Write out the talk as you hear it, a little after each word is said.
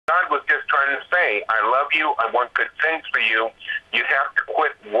then say, I love you, I want good things for you. You have to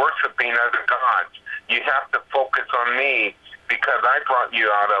quit worshiping other gods. You have to focus on me because I brought you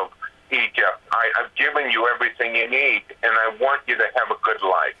out of Egypt. I've given you everything you need, and I want you to have a good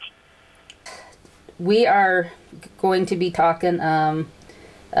life. We are going to be talking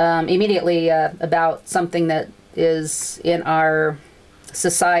immediately about something that is in our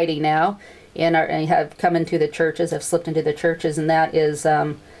society now, and have come into the churches, have slipped into the churches, and that is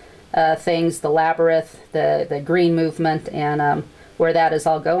things, the Labyrinth, the Green Movement, and where that is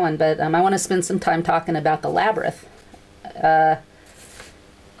all going. But I want to spend some time talking about the Labyrinth.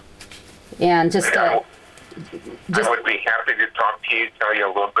 And just I would be happy to talk to you, tell you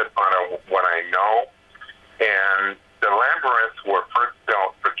a little bit about what I know. And the labyrinths were first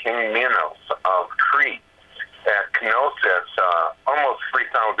built for King Minos of Crete at Knossos almost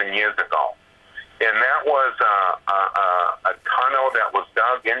 3,000 years ago. And that was a tunnel that was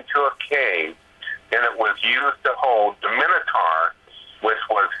dug into a cave, and it was used to hold the Minotaur, which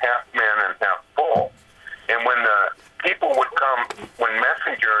was half man and half bull. And when the people would come, when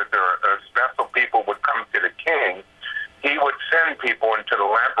messengers or special people would come to the king, he would send people into the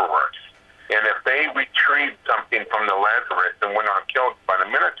labyrinth. And if they retrieved something from the labyrinth and were not killed by the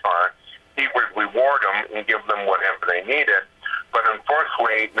Minotaur, he would reward them and give them whatever they needed. But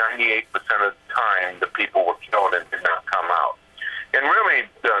unfortunately, 98% of the time, the people were killed and did not come out. And really,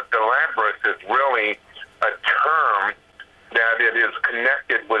 the labyrinth is really a term that it is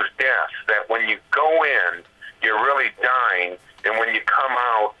connected with death, that when you go in, you're really dying, and when you come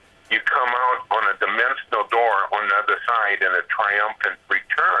out on a dimensional door on the other side in a triumphant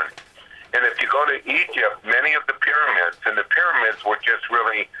return. And if you go to Egypt, many of the pyramids, and the pyramids were just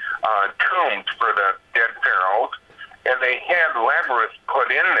really tombs for the dead pharaohs, and they had labyrinths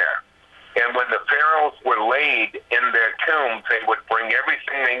put in there. And when the pharaohs were laid in their tombs, they would bring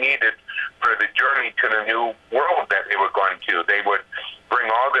everything they needed for the journey to the new world that they were going to. They would bring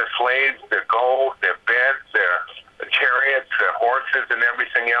all their slaves, their gold, their beds, their chariots, their horses, and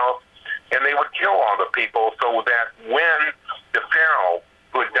everything else. And they would kill all the people so that when the pharaoh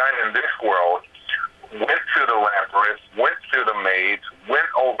who had died in this world went through the labyrinth, went through the maze, went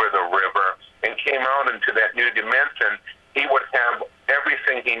over the river, and came out into that new dimension, he would have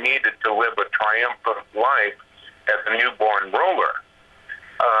everything he needed to live a triumphant life as a newborn ruler.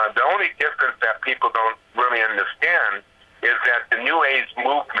 The only difference that people don't really understand is that the New Age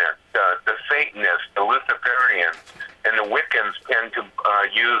movement, the Satanists, the Luciferians, and the Wiccans tend to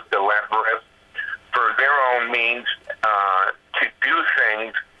use the labyrinth for their own means to do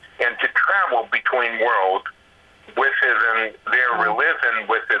things and to travel between worlds, which is in their religion,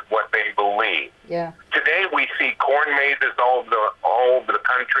 which is what they believe. Yeah. Today we see corn mazes all over the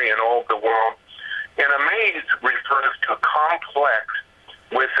country and all over the world. And a maze refers to a complex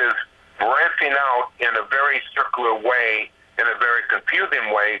which is branching out in a very circular way, in a very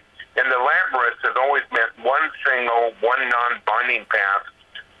confusing way. And the labyrinth has always meant one single, one non-binding path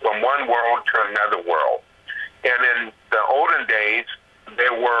from one world to another world. And in the olden days,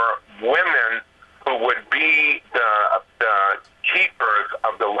 there were women who would be the keepers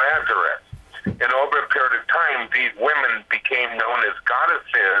of the Lazarus. And over a period of time, these women became known as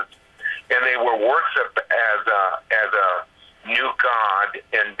goddesses, and they were worshipped as a new god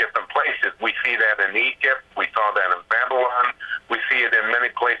in different places. We see that in Egypt. We saw that in Babylon. We see it in many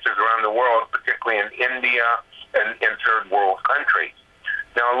places around the world, particularly in India and in third world countries.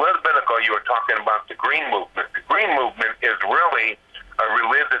 Now, a little bit ago, you were talking about the Green Movement. The Green Movement is really a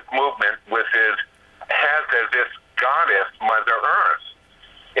religious movement which has as its goddess Mother Earth.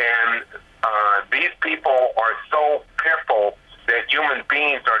 And these people are so fearful that human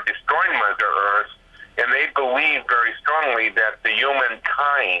beings are destroying Mother Earth, and they believe very strongly that the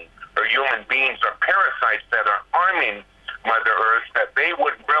humankind or human beings are parasites that are harming Mother Earth, that they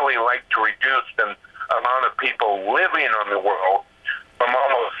would really like to reduce the amount of people living on the world from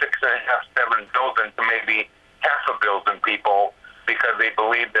almost 6.5, 7 billion to maybe 500 million people, because they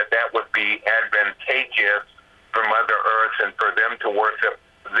believe that that would be advantageous for Mother Earth and for them to worship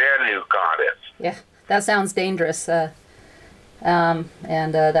their new goddess. Yeah, that sounds dangerous. And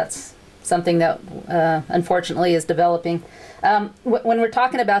that's something that unfortunately is developing. When we're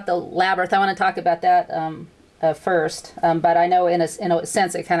talking about the labyrinth, I want to talk about that first. But I know in a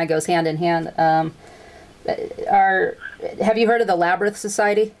sense it kind of goes hand in hand. Have you heard of the Labyrinth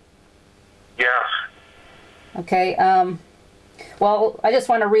Society? Yes. Okay. Well, I just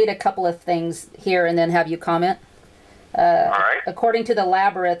want to read a couple of things here and then have you comment. All right. According to the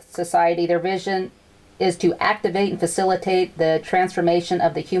Labyrinth Society, their vision is to activate and facilitate the transformation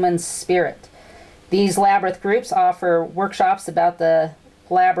of the human spirit. These labyrinth groups offer workshops about the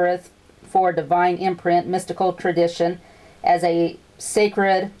labyrinth for divine imprint, mystical tradition as a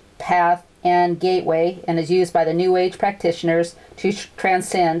sacred path and gateway, and is used by the New Age practitioners to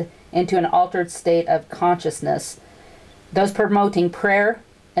transcend into an altered state of consciousness. Those promoting prayer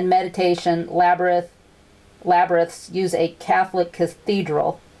and meditation, labyrinths use a Catholic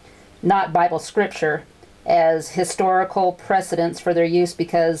cathedral, not Bible scripture, as historical precedents for their use,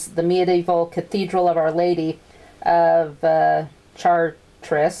 because the medieval Cathedral of Our Lady of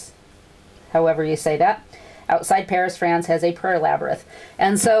Chartres, however you say that, outside Paris, France, has a prayer labyrinth.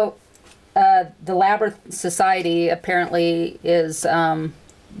 And so the Labyrinth Society apparently is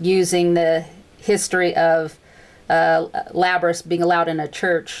using the history of labyrinths being allowed in a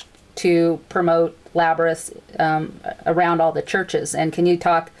church to promote labyrinths around all the churches. And can you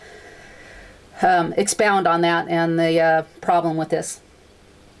expound on that and the problem with this?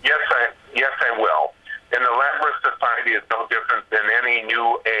 Yes, I will. And the Labyrinth Society is no different than any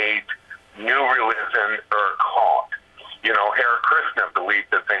New Age, new religion, or cult. You know, Hare Krishna believed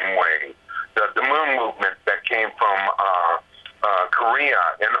the same way. The Moon movement that came from Korea,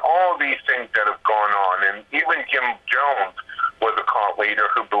 and all these things that have gone on. And even Jim Jones was a cult leader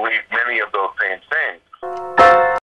who believed many of those same things.